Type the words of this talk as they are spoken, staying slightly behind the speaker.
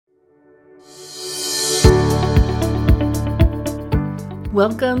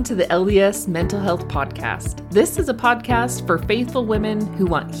Welcome to the LDS Mental Health Podcast. This is a podcast for faithful women who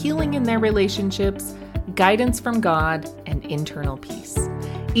want healing in their relationships, guidance from God, and internal peace.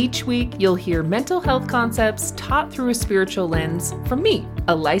 Each week, you'll hear mental health concepts taught through a spiritual lens from me,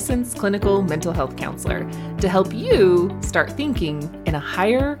 a licensed clinical mental health counselor, to help you start thinking in a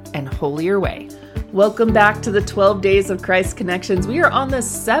higher and holier way. Welcome back to the 12 Days of Christ Connections. We are on the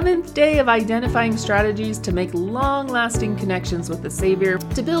 7th day of identifying strategies to make long-lasting connections with the Savior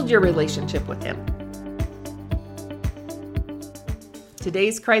to build your relationship with Him.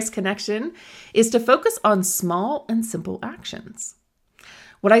 Today's Christ Connection is to focus on small and simple actions.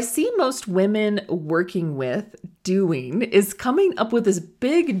 What I see most women working with doing is coming up with this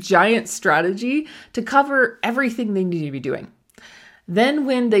big, giant strategy to cover everything they need to be doing. Then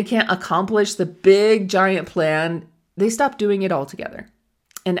when they can't accomplish the big, giant plan, they stop doing it altogether.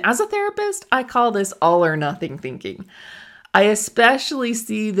 And as a therapist, I call this all or nothing thinking. I especially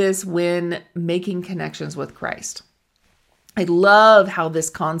see this when making connections with Christ. I love how this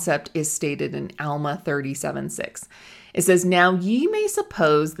concept is stated in Alma 37:6. It says, "Now ye may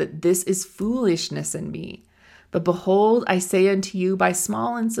suppose that this is foolishness in me. But behold, I say unto you, by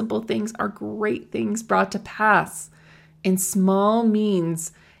small and simple things are great things brought to pass. And small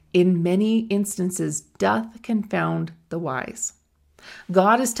means, in many instances, doth confound the wise."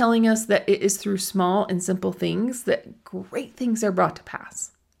 God is telling us that it is through small and simple things that great things are brought to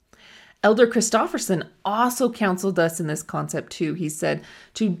pass. Elder Christofferson also counseled us in this concept too. He said,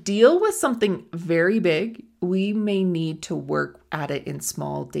 to deal with something very big, we may need to work at it in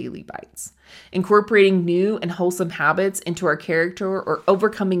small daily bites. Incorporating new and wholesome habits into our character or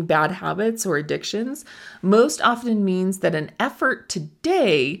overcoming bad habits or addictions most often means that an effort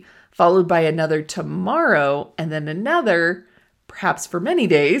today followed by another tomorrow and then another, perhaps for many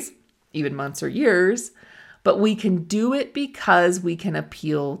days, even months or years, but we can do it because we can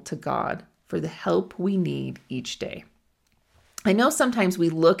appeal to God for the help we need each day. I know sometimes we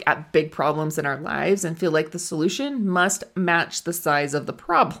look at big problems in our lives and feel like the solution must match the size of the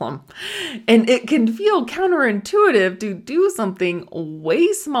problem. And it can feel counterintuitive to do something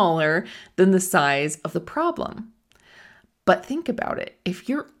way smaller than the size of the problem. But think about it. If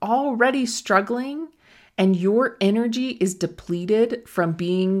you're already struggling and your energy is depleted from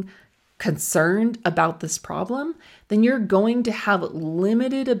being concerned about this problem, then you're going to have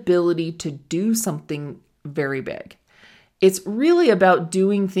limited ability to do something very big. It's really about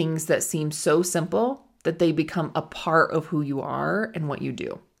doing things that seem so simple that they become a part of who you are and what you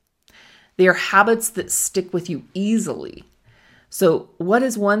do. They are habits that stick with you easily. So what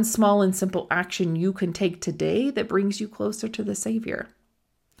is one small and simple action you can take today that brings you closer to the Savior?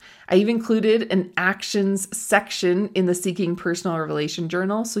 I've included an actions section in the Seeking Personal Revelation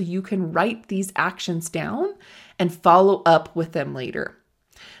journal so you can write these actions down and follow up with them later.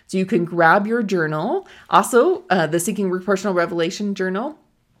 So you can grab your journal, also the Seeking Personal Revelation journal,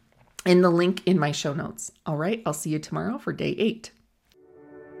 and the link in my show notes. All right, I'll see you tomorrow for day 8.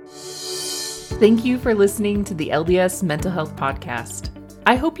 Thank you for listening to the LDS Mental Health Podcast.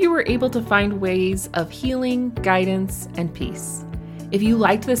 I hope you were able to find ways of healing, guidance, and peace. If you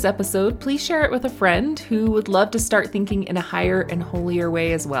liked this episode, please share it with a friend who would love to start thinking in a higher and holier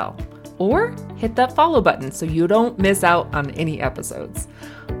way as well. Or hit that follow button so you don't miss out on any episodes.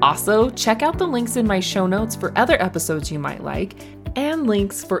 Also, check out the links in my show notes for other episodes you might like and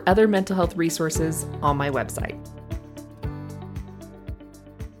links for other mental health resources on my website.